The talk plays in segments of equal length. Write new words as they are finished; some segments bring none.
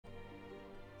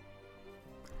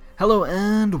Hello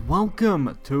and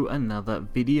welcome to another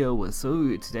video.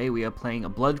 So today we are playing a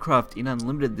Bloodcraft in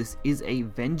Unlimited. This is a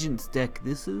Vengeance deck.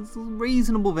 This is a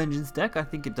reasonable Vengeance deck. I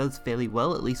think it does fairly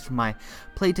well, at least from my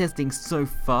playtesting so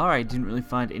far. I didn't really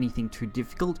find anything too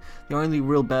difficult. The only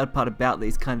real bad part about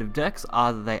these kind of decks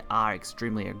are that they are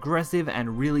extremely aggressive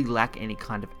and really lack any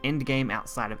kind of end game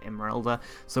outside of Emeralda.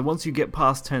 So once you get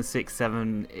past turn 6,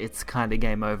 7, it's kind of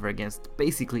game over against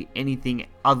basically anything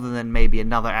other than maybe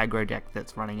another aggro deck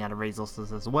that's running out of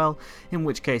resources as well, in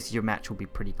which case your match will be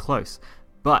pretty close.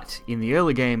 But in the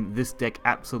early game, this deck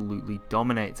absolutely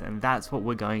dominates, and that's what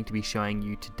we're going to be showing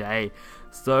you today.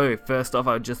 So first off,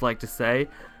 I would just like to say,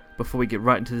 before we get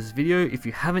right into this video, if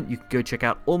you haven't, you can go check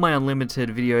out all my Unlimited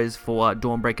videos for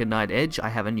Dawnbreak Nightedge. I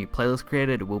have a new playlist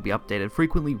created. It will be updated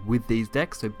frequently with these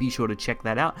decks, so be sure to check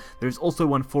that out. There's also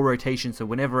one for rotation, so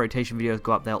whenever rotation videos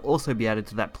go up, they'll also be added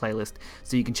to that playlist,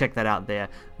 so you can check that out there.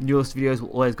 Newest videos will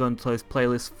always go into those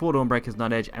playlists for Dawnbreak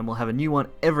Nightedge, and we'll have a new one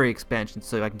every expansion,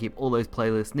 so I can keep all those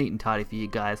playlists neat and tidy for you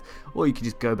guys, or you can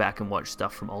just go back and watch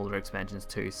stuff from older expansions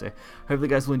too. So hopefully you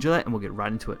guys will enjoy that, and we'll get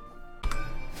right into it.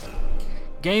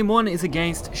 Game 1 is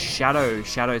against Shadow.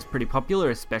 Shadow is pretty popular,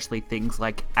 especially things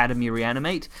like Adam You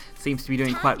Reanimate. Seems to be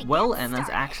doing quite well, and that's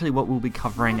actually what we'll be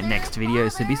covering in next video,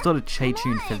 so be sure to stay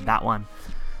tuned for that one.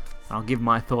 I'll give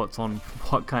my thoughts on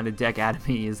what kind of deck Adam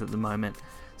is at the moment.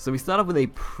 So we start off with a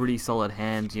pretty solid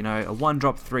hand, you know, a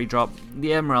 1-drop, 3-drop.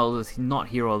 The Emerald is not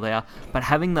here or there, but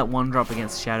having that 1-drop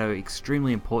against Shadow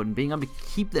extremely important. Being able to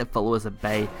keep their followers at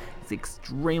bay is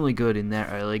extremely good in their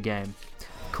early game.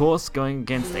 Of course, going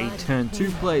against a turn 2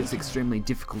 play is extremely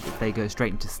difficult if they go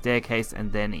straight into Staircase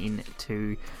and then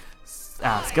into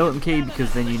Skeleton Key,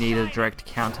 because then you need a direct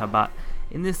counter, but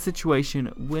in this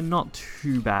situation we're not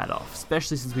too bad off,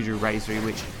 especially since we drew Razery,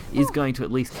 which is going to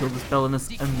at least kill the Spelliness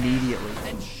immediately,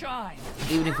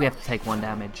 even if we have to take 1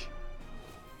 damage.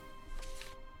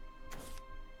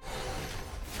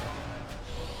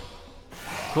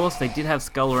 Of course, they did have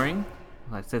Skull Ring.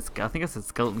 I think I said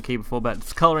Skeleton Key before, but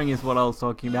Skull Ring is what I was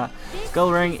talking about.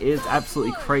 Skull Ring is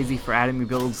absolutely crazy for Adam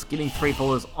builds. Getting 3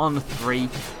 followers on 3,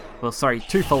 well sorry,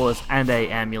 2 followers and a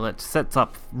amulet sets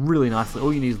up really nicely.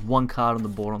 All you need is 1 card on the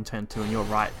board on turn 2 and you're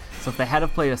right. So if they had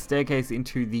played a Staircase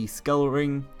into the Skull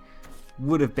Ring,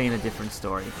 would have been a different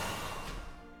story.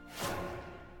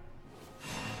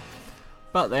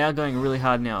 But they are going really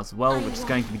hard now as well, which is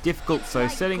going to be difficult, so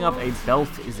setting up a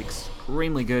Belf is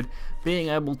extremely good. Being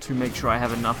able to make sure I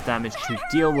have enough damage to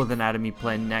deal with an Adam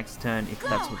play next turn if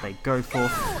that's what they go for.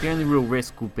 The only real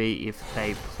risk will be if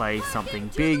they play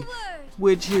something big,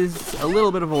 which is a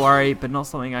little bit of a worry, but not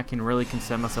something I can really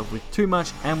concern myself with too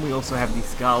much. And we also have the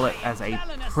Scarlet as a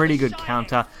pretty good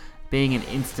counter, being an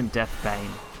instant death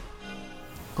bane.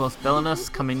 Of course, Spelliness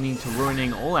coming into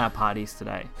ruining all our parties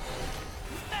today.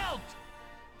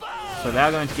 So they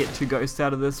are going to get 2 ghosts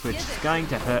out of this, which is going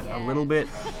to hurt a little bit,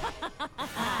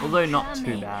 although not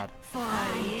too bad.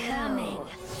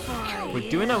 We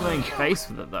do end up going face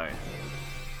with it though.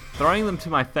 Throwing them to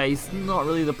my face, not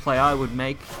really the play I would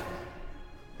make.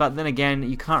 But then again,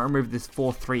 you can't remove this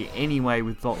 4-3 anyway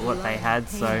with what they had,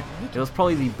 so it was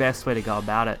probably the best way to go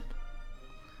about it.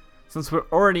 Since we're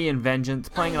already in Vengeance,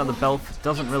 playing another Belf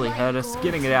doesn't really hurt us.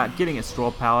 Getting it out, getting its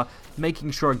straw power,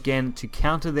 making sure again to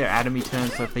counter their Atomy turn,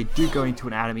 so if they do go into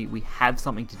an Atomy, we have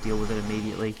something to deal with it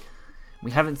immediately.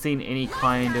 We haven't seen any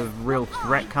kind of real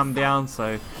threat come down,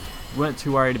 so we weren't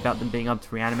too worried about them being able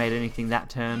to reanimate anything that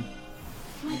turn.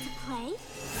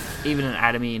 Even an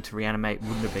Atomy into reanimate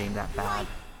wouldn't have been that bad.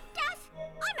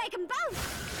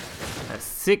 A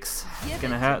 6 is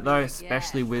going to hurt though,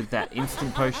 especially with that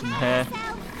instant potion there,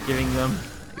 giving them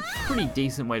a pretty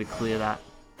decent way to clear that.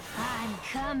 I'm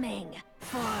coming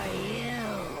for you.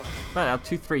 But our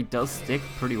 2-3 does stick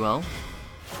pretty well.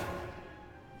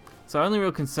 So our only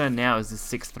real concern now is this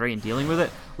 6-3 and dealing with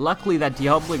it. Luckily that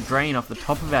Diabolic Drain off the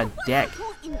top of our deck,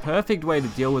 perfect way to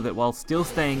deal with it while still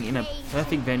staying in a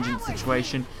perfect Vengeance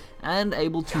situation and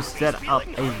able to set up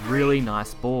a really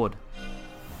nice board.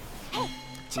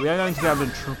 So we are going to be able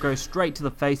to go straight to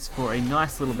the face for a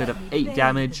nice little bit of 8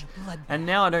 damage, and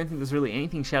now I don't think there's really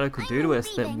anything Shadow could do to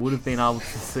us that would have been able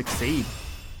to succeed.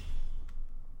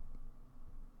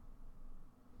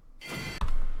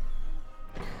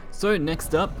 So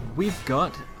next up, we've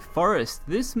got Forest.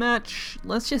 This match,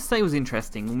 let's just say, was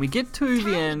interesting. When we get to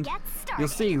the end, you'll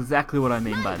see exactly what I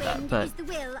mean by that, but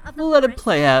we'll let it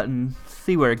play out and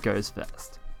see where it goes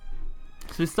first.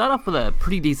 So we start off with a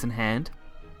pretty decent hand.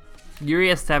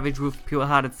 Urias Savage with Pure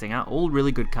Hearted Singer, all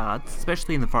really good cards,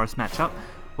 especially in the Forest matchup,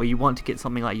 where you want to get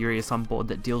something like Urias on board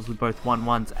that deals with both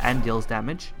 1/1s and deals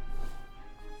damage.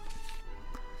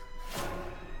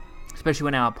 especially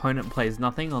when our opponent plays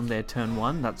nothing on their turn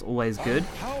 1. That's always good.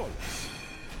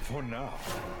 For now.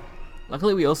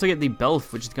 Luckily, we also get the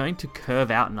Belf, which is going to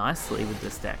curve out nicely with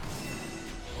this deck.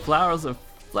 Flower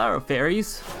of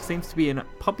Fairies seems to be a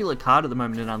popular card at the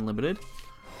moment in Unlimited.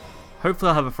 Hopefully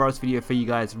I'll have a Forest video for you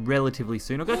guys relatively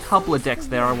soon. I've got a couple of decks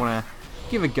there I want to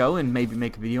give a go and maybe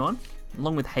make a video on,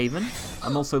 along with Haven.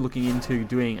 I'm also looking into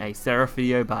doing a Seraph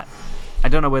video, but I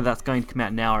don't know whether that's going to come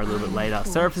out now or a little bit later.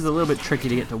 Seraph is a little bit tricky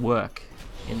to get to work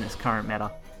in this current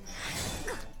meta.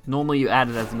 Normally you add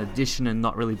it as an addition and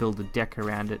not really build a deck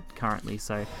around it currently,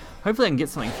 so hopefully I can get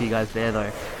something for you guys there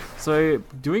though. So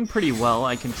doing pretty well.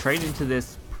 I can trade into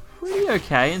this pretty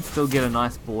okay and still get a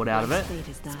nice board out of it.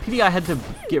 It's a pity I had to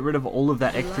get rid of all of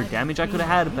that extra damage I could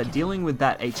have had, but dealing with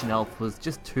that H and Elf was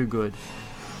just too good.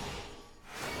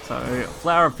 So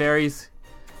Flower of Fairies,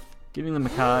 giving them a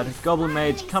card. Goblin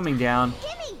Mage coming down,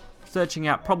 searching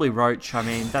out probably Roach. I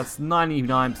mean, that's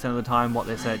 99% of the time what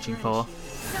they're searching for.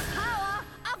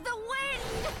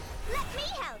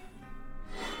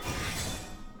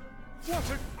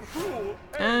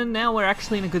 And now we're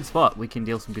actually in a good spot. We can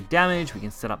deal some good damage, we can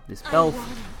set up this Belf.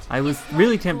 I was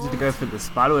really tempted to go for the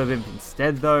Spiderweb Imp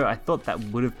instead though. I thought that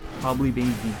would have probably been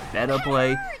the better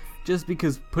play, just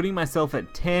because putting myself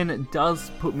at 10 does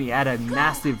put me at a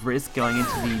massive risk going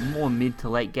into the more mid to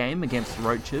late game against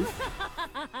Roaches.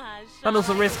 That was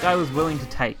a risk I was willing to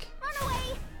take,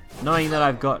 knowing that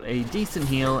I've got a decent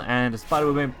heal and a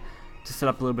Spiderweb Imp to set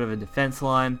up a little bit of a defense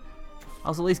line. I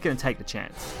was at least going to take the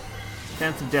chance.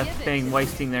 Chance of death being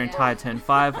wasting their entire turn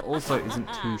 5 also isn't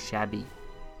too shabby.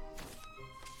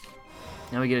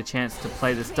 Now we get a chance to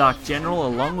play this Dark General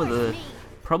along with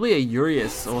probably a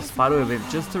Urius or Spiderweb Imp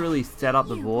just to really set up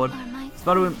the board.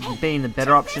 Spiderweb Imp being the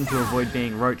better option to avoid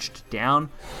being roached down,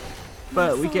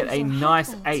 but we get a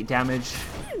nice 8 damage,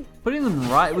 putting them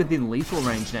right within lethal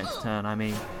range next turn. I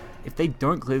mean, if they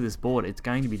don't clear this board, it's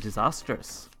going to be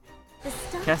disastrous.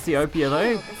 Cassiopeia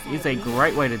though is a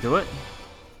great way to do it.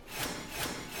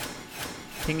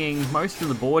 Pinging most of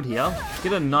the board here.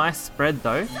 Get a nice spread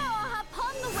though,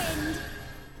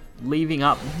 leaving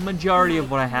up majority of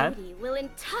what I had. Will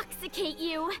intoxicate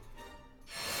you.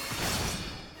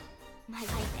 My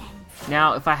life ends.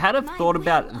 Now, if I had have thought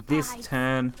about this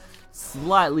turn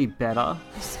slightly better,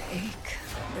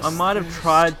 I might have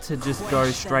tried to just go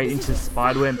straight into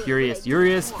Spiderweb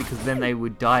Urius, because then they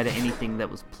would die to anything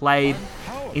that was played.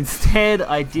 Instead,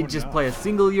 I did just play a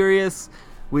single Urius,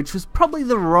 which was probably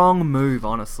the wrong move,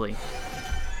 honestly.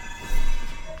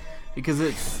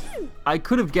 Because I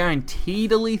could have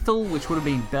guaranteed a lethal, which would have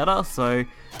been better, so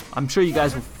I'm sure you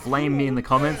guys will flame me in the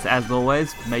comments, as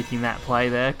always, for making that play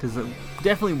there, because it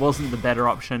definitely wasn't the better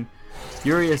option.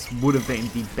 Urius would have been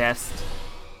the best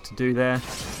to do there.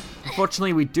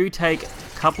 Unfortunately, we do take a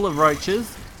couple of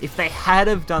Roaches. If they had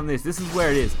have done this is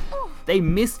where it is. They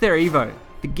missed their Evo.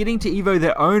 Beginning to Evo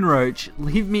their own Roach,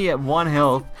 leave me at 1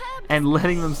 health, and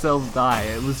letting themselves die.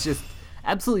 It was just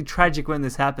absolutely tragic when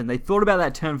this happened. They thought about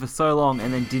that turn for so long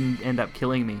and then didn't end up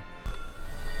killing me.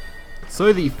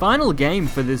 So the final game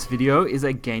for this video is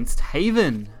against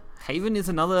Haven. Haven is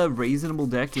another reasonable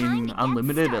deck in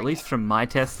Unlimited, at least from my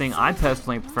testing. I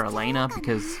personally prefer Elena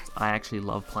because I actually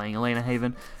love playing Elena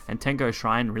Haven, and Tenko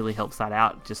Shrine really helps that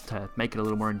out just to make it a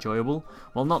little more enjoyable.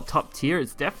 While not top tier,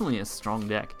 it's definitely a strong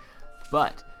deck.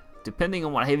 But depending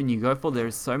on what Haven you go for, there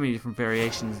are so many different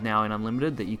variations now in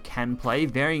Unlimited that you can play,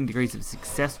 varying degrees of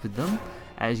success with them,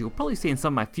 as you'll probably see in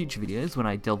some of my future videos when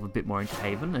I delve a bit more into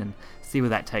Haven and see where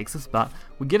that takes us. But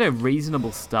we get a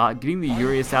reasonable start, getting the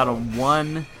Urius out on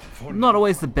 1. Not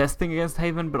always the best thing against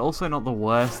Haven, but also not the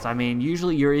worst. I mean,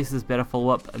 usually Urius is better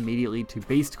follow-up immediately to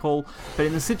Beast Call, but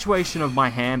in the situation of my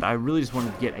hand, I really just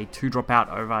wanted to get a 2-drop out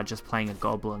over just playing a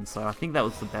Goblin, so I think that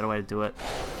was the better way to do it.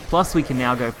 Plus, we can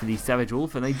now go for the Savage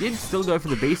Wolf, and they did still go for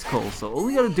the Beast Call, so all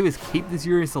we gotta do is keep this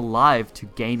Urius alive to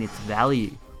gain its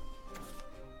value.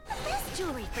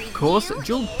 Of course,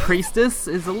 Jeweled Priestess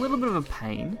is a little bit of a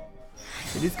pain.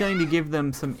 It is going to give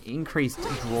them some increased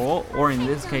draw, or in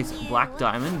this case, Black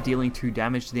Diamond, dealing 2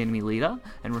 damage to the enemy leader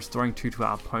and restoring 2 to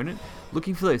our opponent.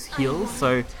 Looking for those heals,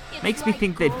 so makes me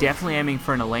think they're definitely aiming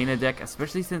for an Elena deck,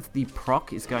 especially since the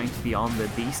proc is going to be on the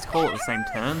Beast Call at the same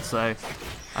turn, so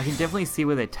I can definitely see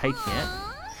where they're taking it.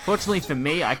 Fortunately for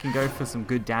me, I can go for some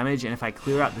good damage, and if I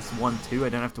clear out this 1-2, I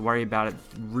don't have to worry about it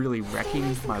really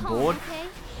wrecking my board.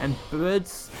 And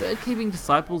Bird-Keeping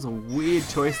Disciple's a weird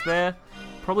choice there.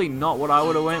 Probably not what I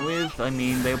would have went with. I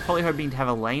mean, they were probably hoping to have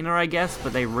Elena, I guess,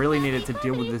 but they really needed to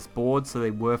deal with this board, so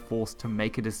they were forced to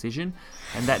make a decision,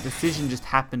 and that decision just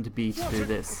happened to be to do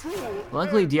this.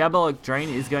 Luckily, Diabolic Drain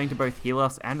is going to both heal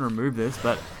us and remove this,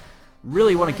 but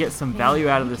really want to get some value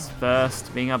out of this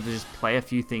first, being able to just play a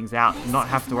few things out, not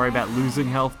have to worry about losing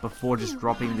health before just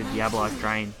dropping the Diabolic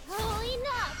Drain.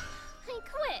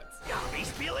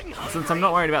 Since I'm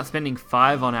not worried about spending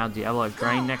 5 on our Diabolic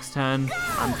Drain next turn,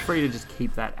 I'm free to just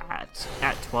keep that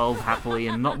at 12 happily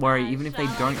and not worry even if they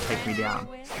don't take me down.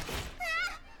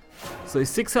 So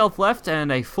 6 health left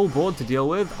and a full board to deal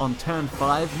with on turn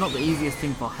 5. Not the easiest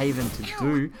thing for Haven to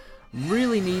do.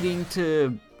 Really needing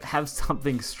to have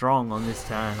something strong on this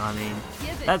turn. I mean,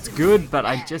 that's good, but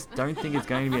I just don't think it's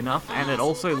going to be enough. And it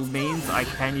also means I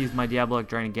can use my Diabolic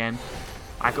Drain again.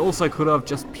 I also could have,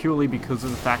 just purely because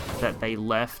of the fact that they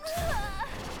left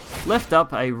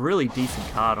up a really decent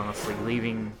card, honestly,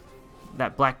 leaving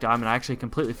that Black Diamond. I actually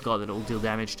completely forgot that it will deal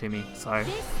damage to me, so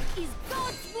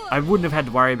I wouldn't have had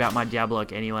to worry about my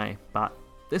Diabolic anyway, but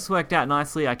this worked out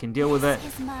nicely. I can deal with it.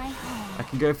 I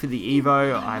can go for the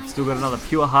Evo. I've still got another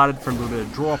Pure Hearted for a little bit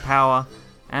of draw power,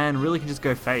 and really can just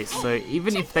go face. So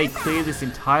even if they clear this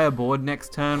entire board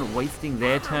next turn, wasting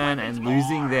their turn and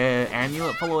losing their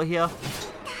Amulet follower here,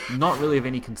 not really of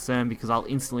any concern, because I'll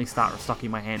instantly start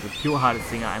restocking my hand with Pure Hearted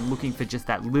Singer and looking for just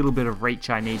that little bit of reach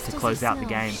I need to close out the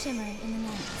game.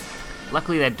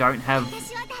 Luckily they don't have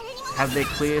their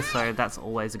clear, so that's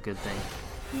always a good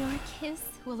thing. Your kiss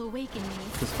will awaken me.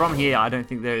 Because from here, I don't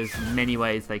think there's many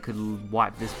ways they could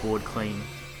wipe this board clean.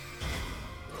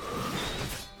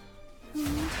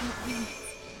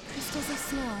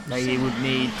 They would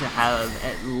need to have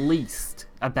at least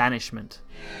a banishment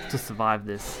to survive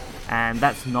this, and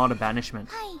that's not a banishment.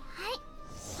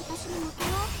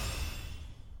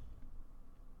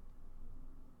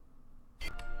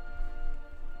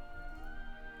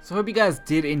 So I hope you guys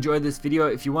did enjoy this video.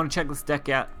 If you want to check this deck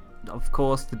out, of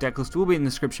course, the deck list will be in the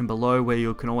description below where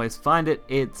you can always find it.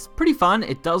 It's pretty fun.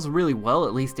 It does really well,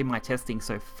 at least in my testing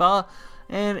so far.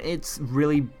 And it's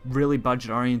really, really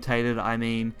budget orientated. I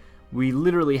mean, we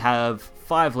literally have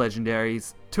 5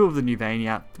 legendaries, 2 of the new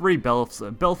Vania, 3 Belfs.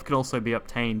 Belf can also be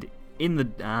obtained in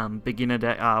the beginner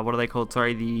deck, what are they called?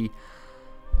 Sorry, the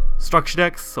structure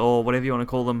decks, or whatever you want to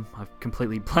call them. I've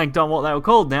completely blanked on what they were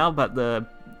called now, but the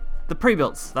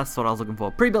pre-builts, that's what I was looking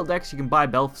for. Pre-built decks, you can buy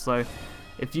Belf, so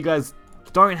if you guys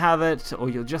don't have it, or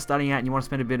you're just starting out and you want to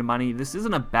spend a bit of money, this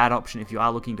isn't a bad option if you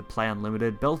are looking to play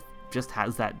unlimited. Belf just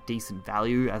has that decent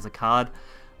value as a card,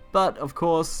 but of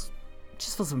course,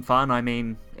 just for some fun, I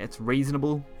mean, it's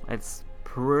reasonable, it's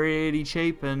pretty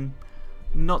cheap, and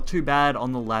not too bad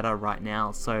on the ladder right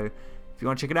now. So if you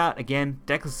want to check it out, again,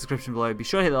 deck list description below. Be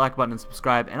sure to hit the like button and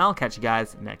subscribe, and I'll catch you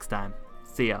guys next time.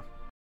 See ya.